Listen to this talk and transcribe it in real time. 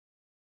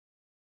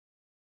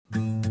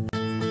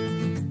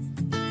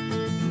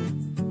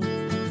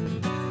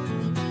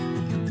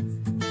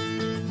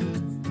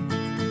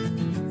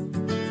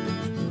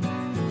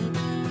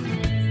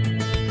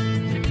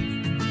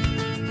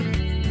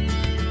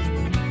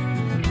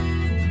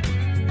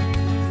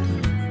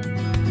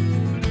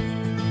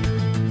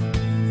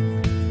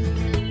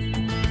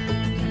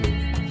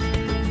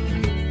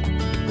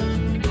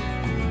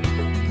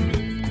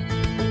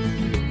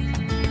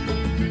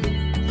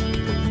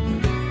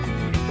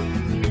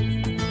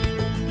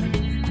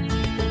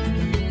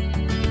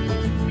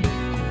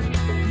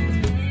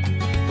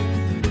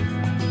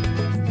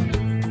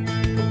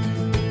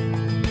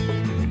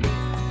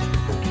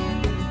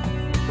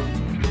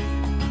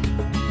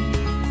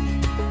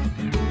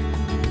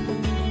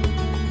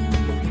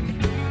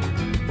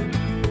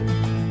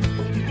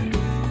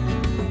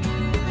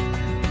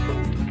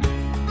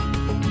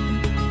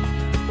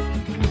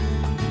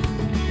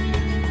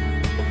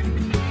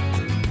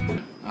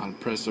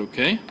Press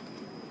OK,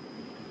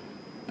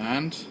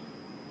 and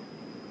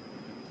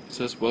it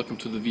says welcome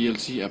to the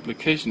VLT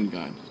application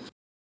guide.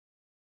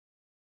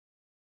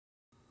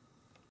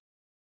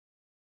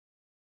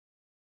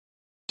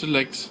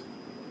 Select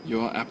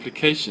your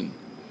application.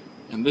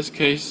 In this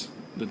case,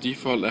 the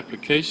default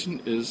application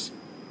is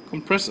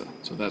compressor,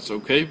 so that's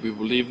okay, we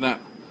will leave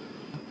that.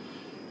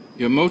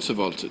 Your motor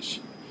voltage.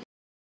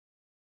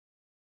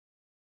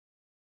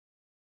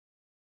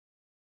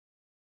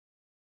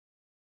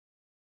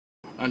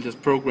 I'll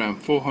just program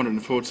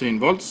 414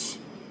 volts.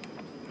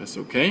 Press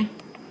OK.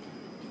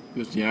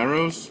 Use the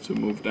arrows to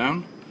move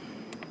down.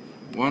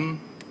 1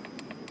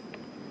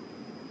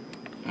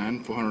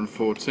 and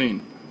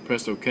 414.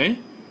 Press OK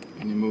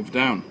and you move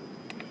down.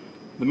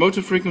 The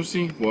motor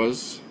frequency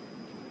was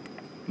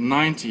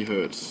 90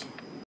 Hz.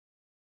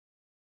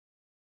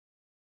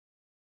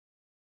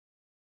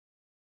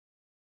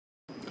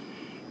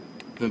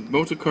 The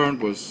motor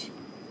current was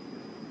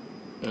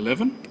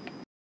 11.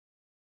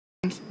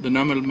 And the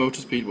nominal motor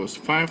speed was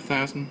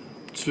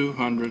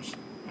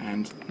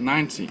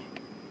 5,290.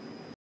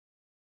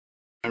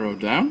 Arrow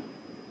down,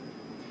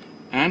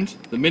 and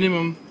the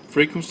minimum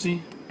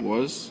frequency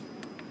was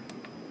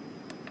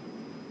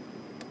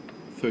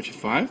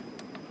 35.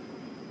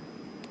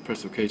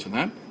 Press OK to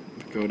that.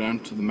 Go down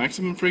to the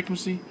maximum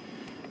frequency,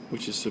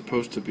 which is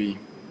supposed to be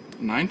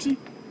 90.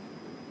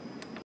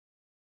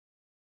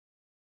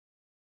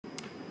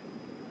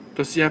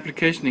 Does the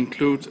application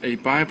include a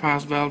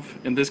bypass valve?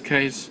 In this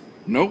case,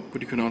 no,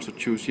 but you can also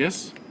choose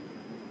yes.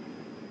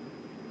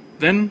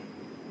 Then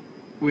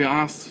we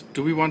are asked,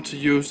 do we want to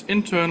use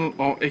internal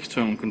or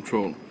external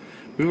control?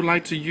 We would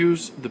like to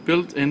use the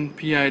built-in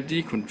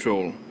PID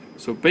control.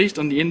 So based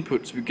on the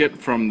inputs we get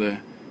from the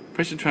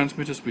pressure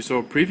transmitters we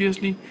saw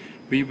previously,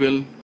 we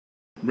will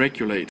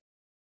regulate.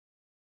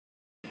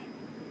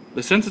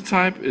 The sensor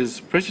type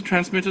is pressure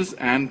transmitters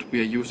and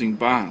we are using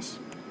bars.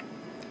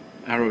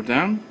 Arrow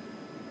down,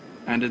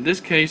 and in this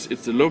case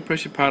it's the low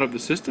pressure part of the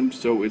system,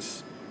 so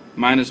it's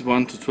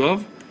 -1 to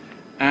 12,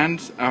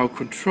 and our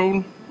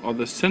control or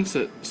the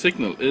sensor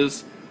signal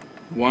is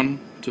 1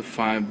 to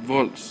 5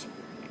 volts.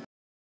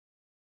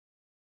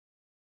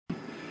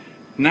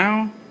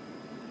 Now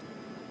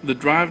the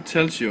drive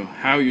tells you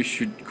how you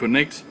should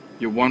connect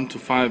your 1 to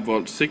 5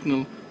 volt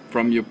signal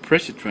from your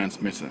pressure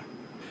transmitter.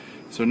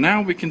 So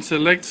now we can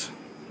select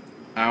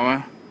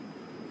our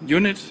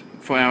unit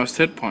for our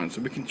set point. So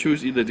we can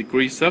choose either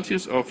degrees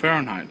Celsius or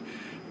Fahrenheit.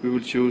 We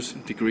will choose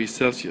degrees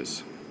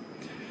Celsius.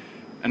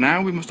 And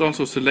now we must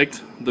also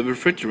select the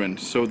refrigerant,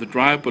 so the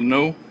drive will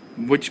know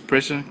which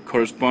pressure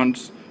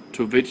corresponds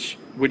to which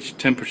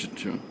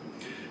temperature.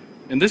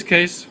 In this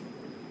case,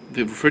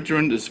 the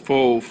refrigerant is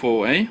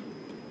 404A.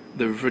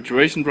 The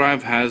refrigeration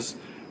drive has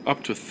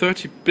up to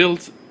 30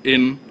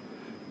 built-in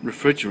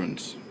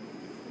refrigerants.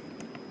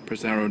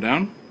 Press arrow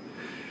down,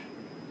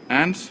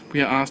 and we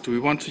are asked, do we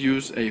want to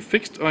use a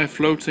fixed or a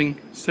floating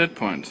set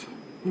point?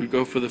 We'll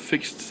go for the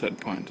fixed set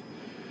point,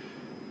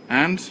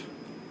 and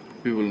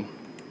we will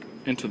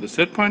enter the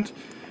set point.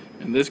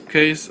 In this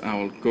case I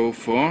will go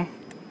for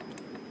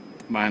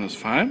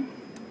 -5.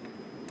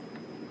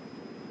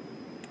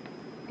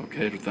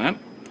 Okay with that.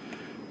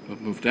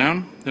 We'll move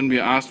down. Then we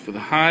are asked for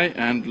the high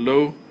and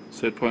low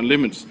set point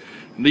limits.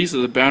 And these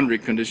are the boundary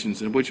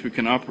conditions in which we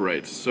can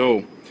operate.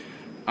 So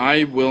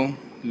I will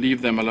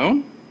leave them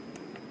alone.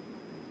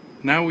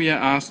 Now we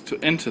are asked to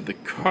enter the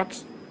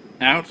cut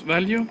out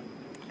value.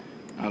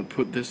 I'll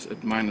put this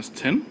at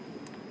 -10.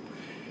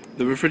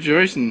 The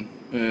refrigeration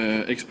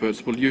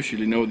experts will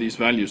usually know these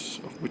values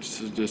of which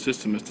the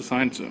system is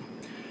designed to.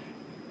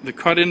 The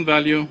cut-in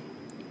value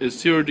is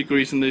 0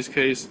 degrees in this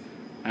case,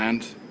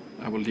 and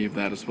I will leave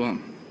that as well.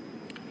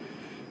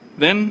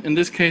 Then in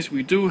this case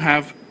we do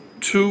have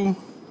 2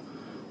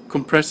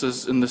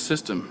 compressors in the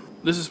system.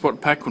 This is what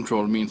pack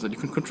control means, that you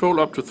can control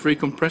up to 3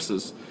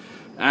 compressors.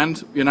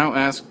 And you're now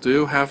asked, do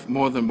you have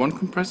more than 1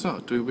 compressor,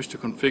 or do you wish to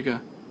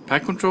configure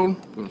pack control?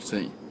 We'll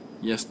say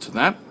yes to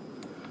that.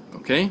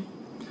 Okay.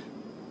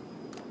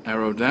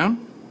 Arrow down.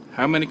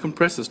 How many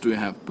compressors do you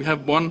have? We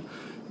have 1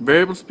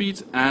 variable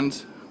speed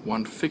and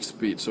 1 fixed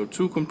speed, so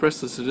 2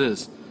 compressors it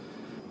is.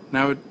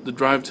 Now the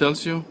drive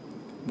tells you,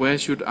 where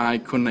should I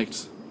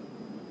connect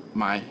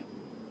my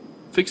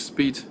fixed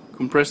speed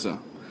compressor?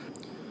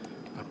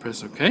 I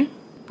press OK.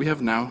 We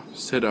have now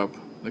set up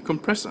the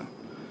compressor.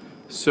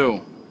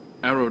 So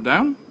arrow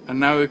down, and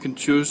now you can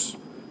choose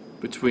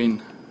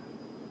between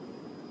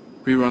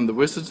rerun the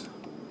wizard,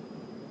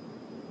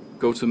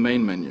 go to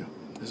main menu.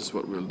 This is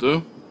what we'll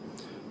do,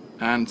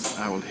 and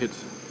I will hit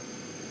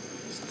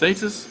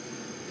status,